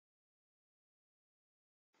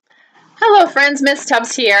Hello friends, Miss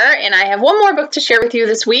Tubbs here, and I have one more book to share with you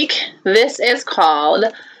this week. This is called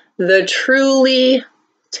The Truly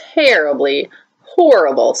Terribly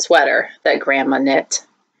Horrible Sweater That Grandma Knit.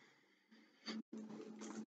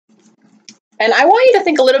 And I want you to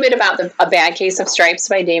think a little bit about A Bad Case of Stripes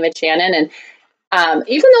by David Shannon. And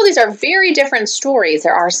even though these are very different stories,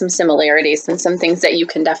 there are some similarities and some things that you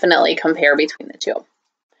can definitely compare between the two.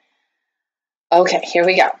 Okay, here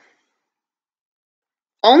we go.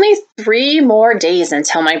 Only 3 more days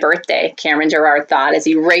until my birthday, Cameron Gerard thought as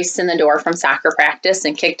he raced in the door from soccer practice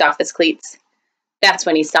and kicked off his cleats. That's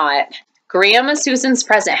when he saw it. Grandma Susan's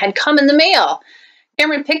present had come in the mail.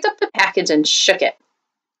 Cameron picked up the package and shook it.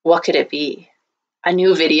 What could it be? A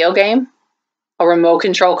new video game? A remote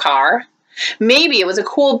control car? Maybe it was a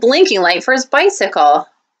cool blinking light for his bicycle.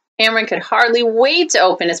 Cameron could hardly wait to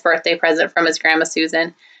open his birthday present from his Grandma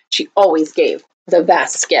Susan. She always gave the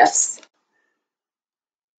best gifts.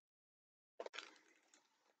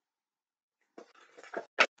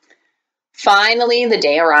 Finally, the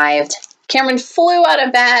day arrived. Cameron flew out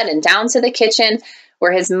of bed and down to the kitchen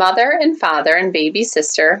where his mother and father and baby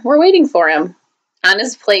sister were waiting for him. On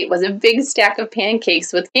his plate was a big stack of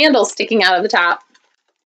pancakes with candles sticking out of the top.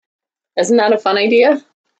 Isn't that a fun idea?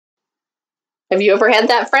 Have you ever had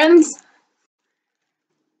that, friends?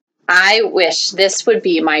 I wish this would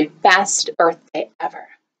be my best birthday ever.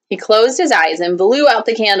 He closed his eyes and blew out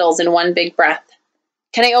the candles in one big breath.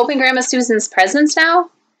 Can I open Grandma Susan's presents now?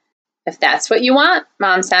 If that's what you want,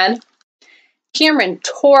 Mom said. Cameron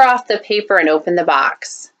tore off the paper and opened the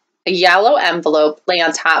box. A yellow envelope lay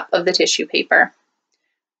on top of the tissue paper.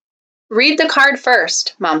 Read the card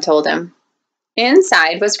first, Mom told him.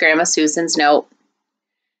 Inside was Grandma Susan's note.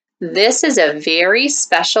 This is a very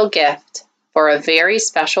special gift for a very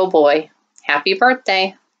special boy. Happy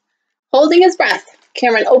birthday. Holding his breath,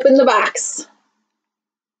 Cameron opened the box.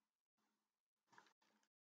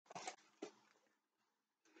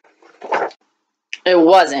 It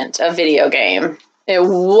wasn't a video game. It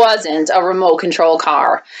wasn't a remote control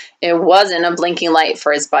car. It wasn't a blinking light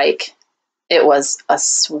for his bike. It was a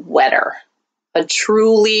sweater. A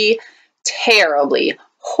truly, terribly,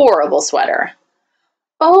 horrible sweater.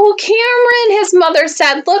 Oh, Cameron, his mother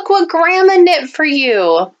said, look what Grandma knit for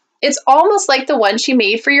you. It's almost like the one she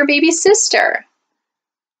made for your baby sister.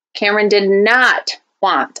 Cameron did not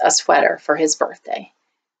want a sweater for his birthday,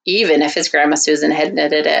 even if his Grandma Susan had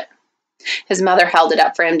knitted it. His mother held it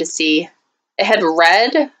up for him to see. It had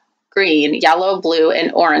red, green, yellow, blue,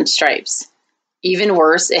 and orange stripes. Even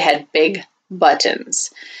worse, it had big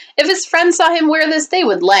buttons. If his friends saw him wear this, they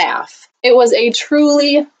would laugh. It was a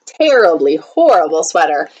truly, terribly, horrible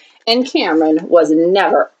sweater, and Cameron was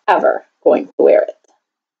never, ever going to wear it.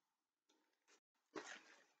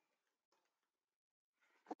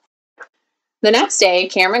 The next day,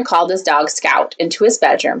 Cameron called his dog Scout into his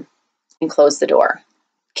bedroom and closed the door.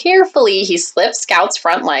 Carefully, he slipped Scout's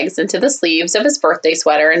front legs into the sleeves of his birthday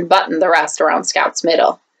sweater and buttoned the rest around Scout's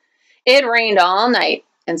middle. It rained all night,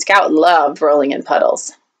 and Scout loved rolling in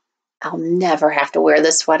puddles. I'll never have to wear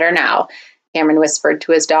this sweater now, Cameron whispered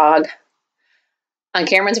to his dog. On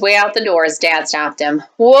Cameron's way out the door, his dad stopped him.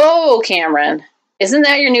 Whoa, Cameron, isn't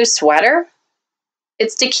that your new sweater?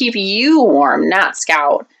 It's to keep you warm, not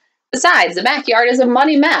Scout. Besides, the backyard is a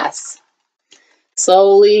muddy mess.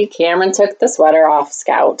 Slowly, Cameron took the sweater off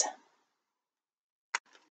Scout.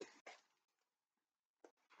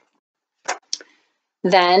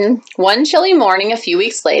 Then, one chilly morning a few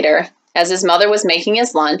weeks later, as his mother was making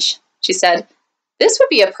his lunch, she said, this would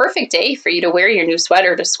be a perfect day for you to wear your new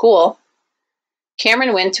sweater to school.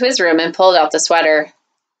 Cameron went to his room and pulled out the sweater.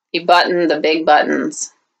 He buttoned the big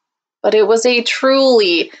buttons. But it was a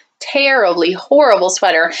truly, terribly, horrible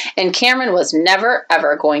sweater, and Cameron was never,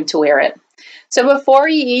 ever going to wear it. So before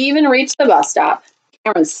he even reached the bus stop,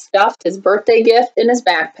 Cameron stuffed his birthday gift in his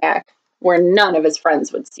backpack where none of his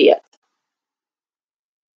friends would see it.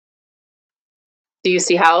 Do you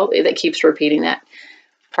see how it keeps repeating that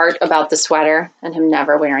part about the sweater and him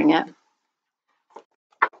never wearing it?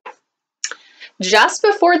 Just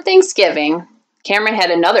before Thanksgiving, Cameron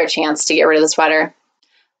had another chance to get rid of the sweater.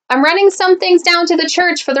 I'm running some things down to the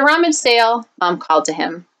church for the rummage sale, Mom called to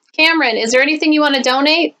him. Cameron, is there anything you want to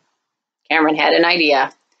donate? Cameron had an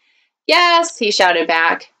idea. Yes, he shouted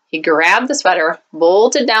back. He grabbed the sweater,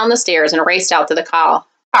 bolted down the stairs, and raced out to the car.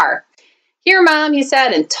 Here, Mom, he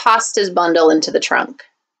said, and tossed his bundle into the trunk.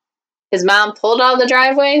 His mom pulled out of the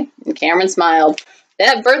driveway, and Cameron smiled.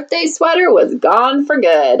 That birthday sweater was gone for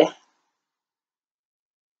good.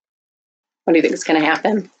 What do you think is going to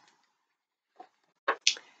happen?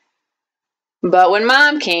 But when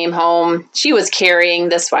Mom came home, she was carrying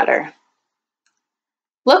the sweater.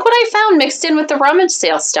 Look what I found mixed in with the rummage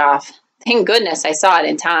sale stuff. Thank goodness I saw it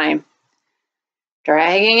in time.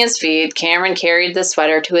 Dragging his feet, Cameron carried the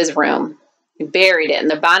sweater to his room. He buried it in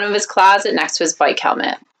the bottom of his closet next to his bike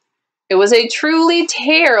helmet. It was a truly,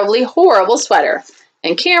 terribly horrible sweater,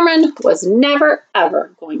 and Cameron was never,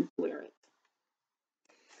 ever going to wear it.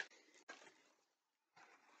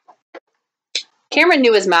 Cameron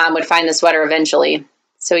knew his mom would find the sweater eventually,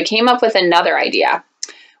 so he came up with another idea.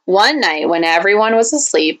 One night, when everyone was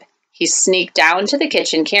asleep, he sneaked down to the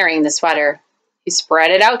kitchen carrying the sweater. He spread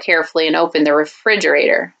it out carefully and opened the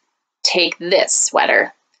refrigerator. Take this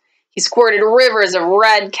sweater. He squirted rivers of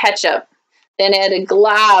red ketchup, then added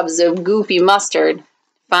globs of goopy mustard.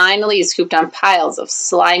 Finally, he scooped on piles of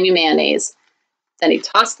slimy mayonnaise. Then he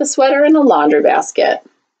tossed the sweater in a laundry basket.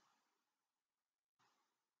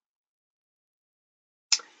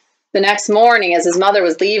 The next morning, as his mother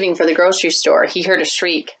was leaving for the grocery store, he heard a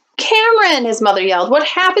shriek. "Cameron!" his mother yelled. "What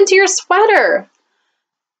happened to your sweater?"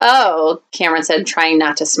 "Oh," Cameron said, trying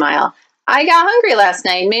not to smile. "I got hungry last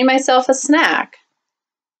night and made myself a snack."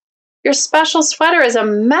 "Your special sweater is a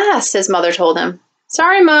mess," his mother told him.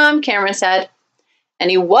 "Sorry, Mom," Cameron said. And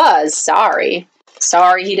he was sorry.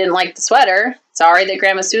 Sorry he didn't like the sweater. Sorry that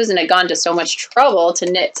Grandma Susan had gone to so much trouble to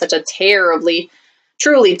knit such a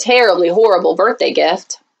truly terribly horrible birthday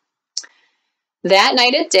gift. That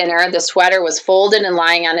night at dinner, the sweater was folded and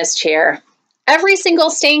lying on his chair. "Every single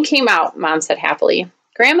stain came out," Mom said happily.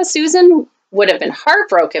 "Grandma Susan would have been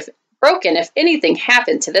heartbroken if anything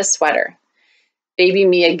happened to this sweater." Baby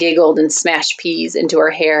Mia giggled and smashed peas into her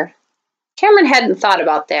hair. Cameron hadn't thought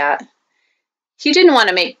about that. He didn't want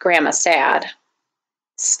to make Grandma sad.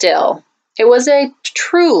 Still, it was a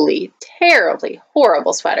truly, terribly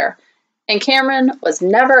horrible sweater, and Cameron was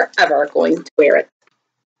never, ever going to wear it.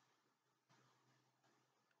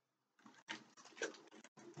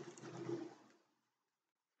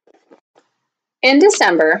 In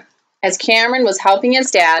December, as Cameron was helping his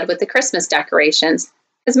dad with the Christmas decorations,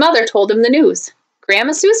 his mother told him the news.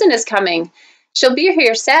 "Grandma Susan is coming. She'll be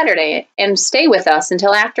here Saturday and stay with us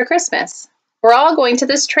until after Christmas. We're all going to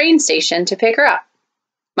this train station to pick her up."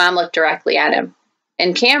 Mom looked directly at him.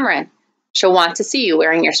 "And Cameron, she'll want to see you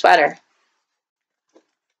wearing your sweater."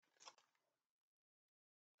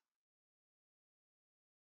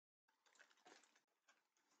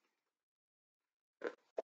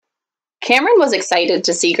 Cameron was excited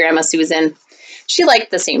to see Grandma Susan. She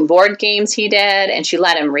liked the same board games he did, and she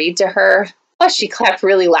let him read to her. Plus, she clapped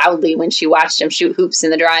really loudly when she watched him shoot hoops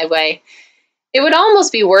in the driveway. It would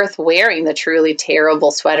almost be worth wearing the truly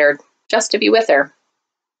terrible sweater just to be with her.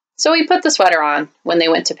 So he put the sweater on when they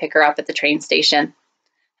went to pick her up at the train station.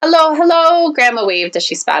 "Hello, hello," Grandma waved as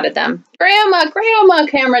she spotted them. "Grandma, Grandma,"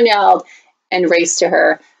 Cameron yelled and raced to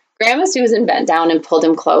her. Grandma Susan bent down and pulled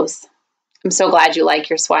him close. "I'm so glad you like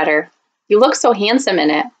your sweater. You look so handsome in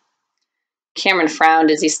it." Cameron frowned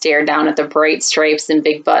as he stared down at the bright stripes and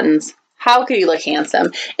big buttons. How could he look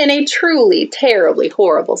handsome in a truly, terribly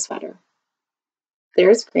horrible sweater?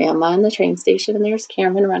 There's Grandma in the train station, and there's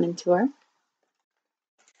Cameron running to her.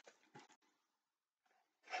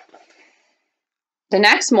 The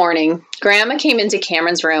next morning, Grandma came into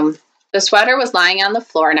Cameron's room. The sweater was lying on the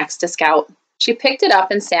floor next to Scout. She picked it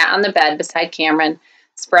up and sat on the bed beside Cameron,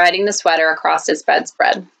 spreading the sweater across his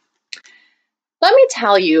bedspread. "Let me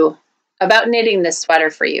tell you about knitting this sweater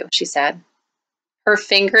for you," she said. Her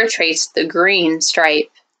finger traced the green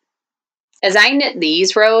stripe. "As I knit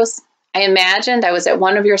these rows, I imagined I was at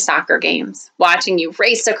one of your soccer games, watching you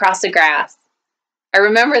race across the grass. I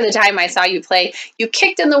remember the time I saw you play. You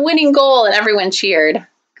kicked in the winning goal and everyone cheered."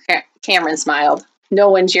 Cameron smiled. "No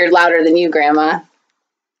one cheered louder than you, Grandma."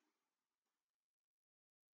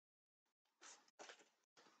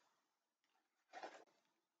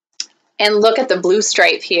 "And look at the blue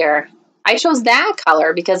stripe here. I chose that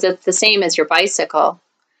color because it's the same as your bicycle.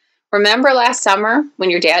 Remember last summer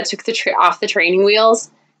when your dad took off the training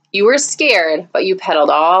wheels? You were scared, but you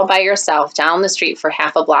pedaled all by yourself down the street for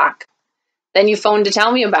half a block. Then you phoned to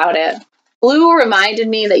tell me about it. Blue reminded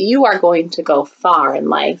me that you are going to go far in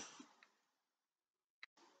life."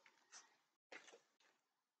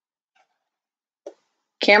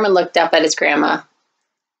 Cameron looked up at his grandma.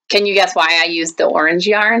 "Can you guess why I used the orange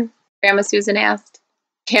yarn?" Grandma Susan asked.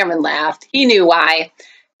 Cameron laughed. He knew why.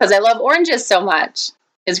 "Because I love oranges so much."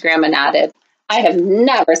 His grandma nodded. "I have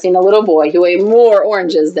never seen a little boy who ate more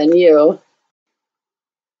oranges than you."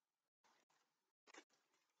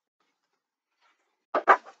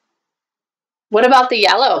 "What about the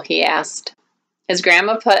yellow?" he asked. His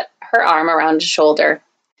grandma put her arm around his shoulder.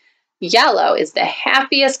 "Yellow is the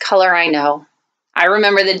happiest color I know. I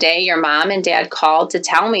remember the day your mom and dad called to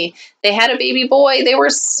tell me they had a baby boy. They were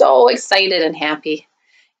so excited and happy.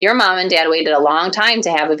 Your mom and dad waited a long time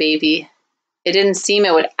to have a baby. It didn't seem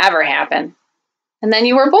it would ever happen. And then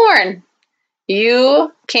you were born.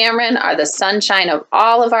 You, Cameron, are the sunshine of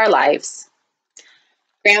all of our lives.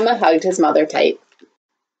 Grandma hugged his mother tight.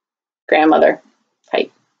 Grandmother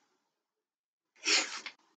tight.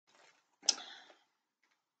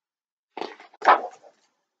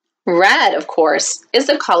 Red, of course, is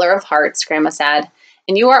the color of hearts, Grandma said,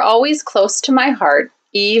 and you are always close to my heart,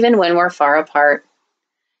 even when we're far apart.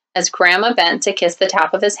 As Grandma bent to kiss the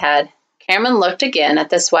top of his head, Cameron looked again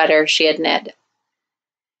at the sweater she had knit.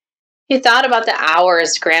 He thought about the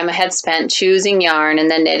hours Grandma had spent choosing yarn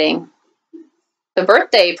and then knitting. The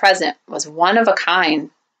birthday present was one of a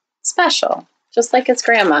kind, special, just like his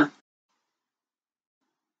grandma.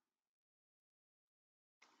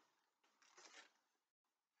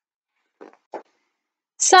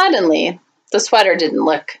 Suddenly, the sweater didn't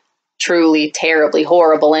look truly terribly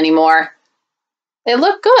horrible anymore. It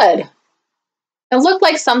looked good. It looked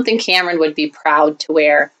like something Cameron would be proud to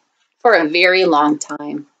wear for a very long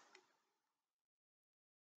time.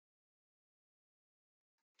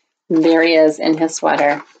 And there he is in his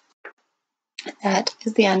sweater. That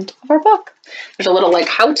is the end of our book. There's a little like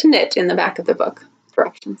how to knit in the back of the book.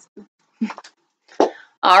 Directions.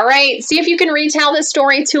 All right. See if you can retell this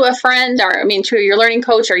story to a friend, or to your learning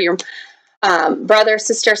coach or your brother,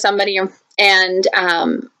 sister, somebody, and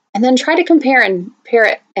then try to compare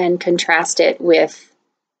it and contrast it with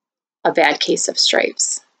A Bad Case of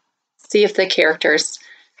Stripes. See if the characters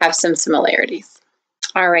have some similarities.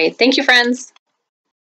 All right. Thank you, friends.